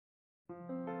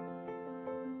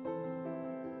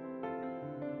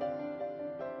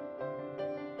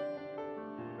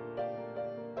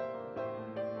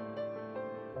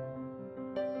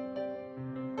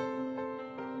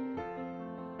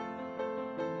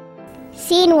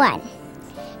Scene 1.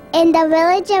 In the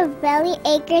village of Belly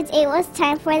Acres, it was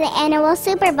time for the annual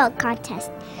Super Bowl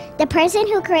contest. The person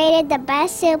who created the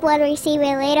best soup would receive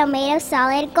a ladle made of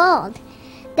solid gold.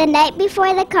 The night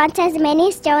before the contest,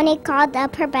 Minnie Shortie called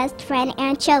up her best friend,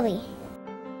 Anchovy.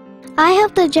 I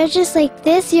hope the judges like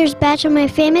this year's batch of my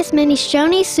famous Minnie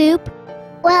Shortie soup.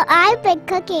 Well, I've been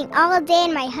cooking all day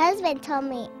and my husband told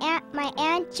me my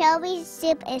anchovy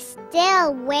soup is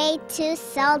still way too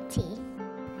salty.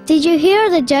 Did you hear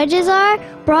who the judges are?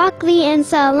 Broccoli and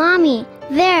salami.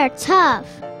 They're tough.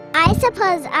 I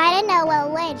suppose Ida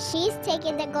will win. She's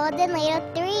taken the golden ladle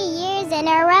 3 years in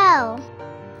a row.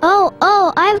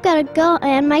 Oh, I've got to go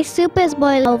and my soup is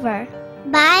boiled over.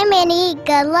 Bye, Minnie.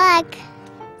 Good luck.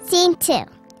 Scene 2.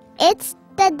 It's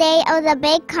the day of the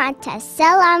big contest.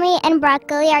 Salami and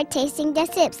broccoli are tasting the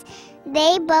soups.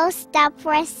 They both stop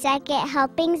for a second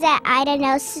helpings at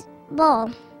Ida's bowl.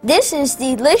 This is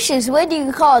delicious. What do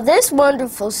you call this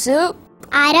wonderful soup?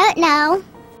 I don't know.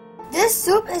 This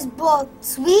soup is both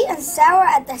sweet and sour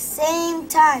at the same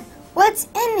time. What's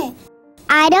in it?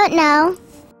 I don't know.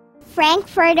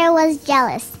 Frankfurter was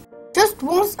jealous. Just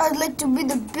once I'd like to be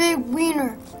the big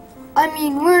winner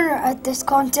at this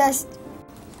contest.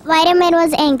 Vitamin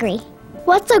was angry.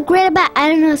 What's so great about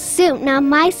Ida's soup? Now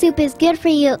my soup is good for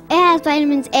you. It has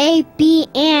vitamins A, B,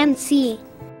 and C.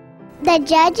 The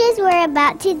judges were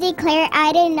about to declare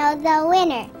Ida the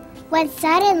winner when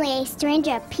suddenly a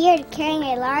stranger appeared carrying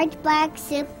a large black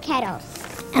soup kettle.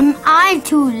 Am I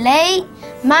too late?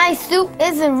 My soup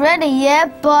isn't ready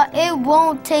yet, but it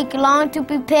won't take long to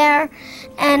prepare,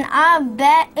 and I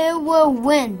bet it will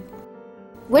win.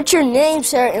 What's your name,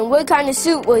 sir, and what kind of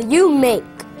soup will you make?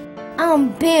 I'm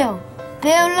Bill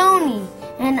Loney,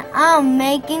 and I'm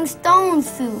making stone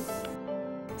soup.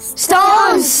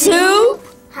 Stone soup?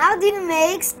 How do you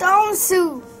make stone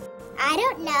soup? I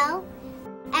don't know.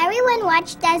 Everyone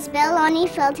watched as Bill Loney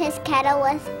filled his kettle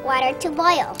with water to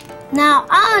boil. Now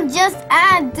I'll just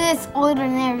add this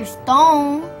ordinary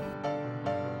stone.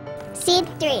 Scene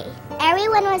 3.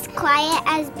 Everyone was quiet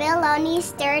as Bill Loney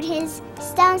stirred his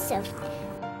stone soup.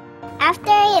 After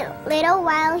a little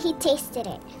while, he tasted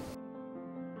it.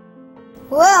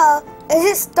 Well, is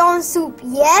it stone soup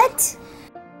yet?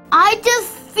 I just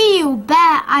feel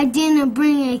bad I didn't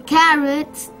bring a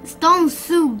carrot. Stone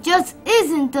soup just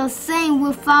isn't the same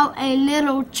without a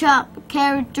little chopped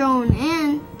carrot thrown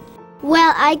in.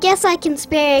 Well, I guess I can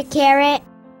spare a carrot.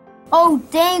 Oh,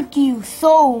 thank you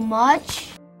so much.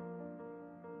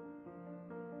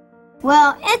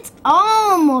 Well, it's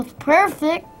almost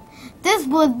perfect. This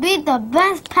would be the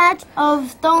best batch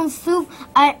of stone soup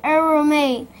I ever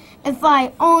made if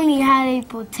I only had a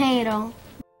potato.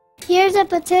 Here's a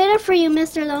potato for you,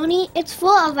 Mr. Loney. It's full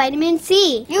of vitamin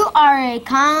C. You are a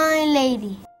kind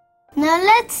lady. Now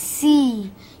let's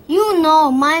see. You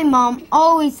know my mom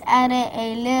always added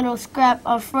a little scrap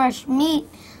of fresh meat.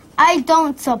 I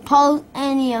don't suppose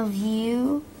any of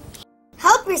you.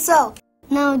 Help yourself.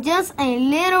 Now just a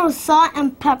little salt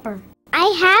and pepper. I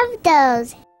have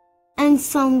those. And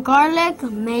some garlic,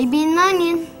 maybe an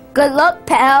onion. Good luck,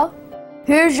 pal.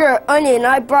 Here's your onion.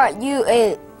 I brought you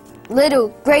a little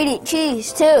grated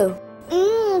cheese, too.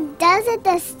 Doesn't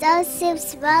the stone soup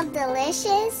smell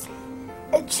delicious?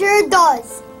 It sure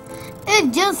does.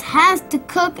 It just has to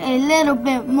cook a little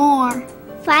bit more.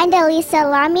 Finally,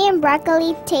 salami and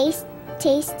broccoli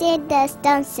tasted the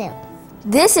stone soup.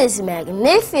 This is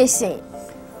magnificent.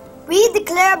 We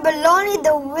declare Baloney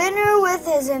the winner with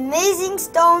his amazing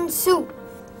stone soup.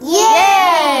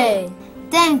 Yay!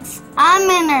 Thanks. I'm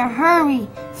in a hurry,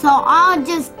 so I'll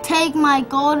just take my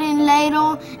golden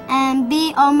ladle and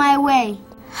be on my way.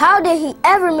 How did he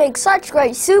ever make such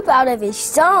great soup out of a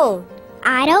stone?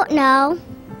 I don't know.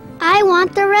 I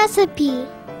want the recipe.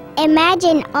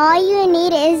 Imagine all you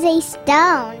need is a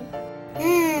stone.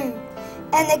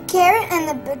 And a carrot and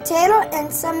a potato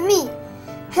and some meat.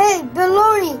 Hey,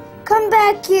 Baloney, come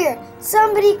back here.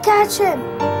 Somebody catch him.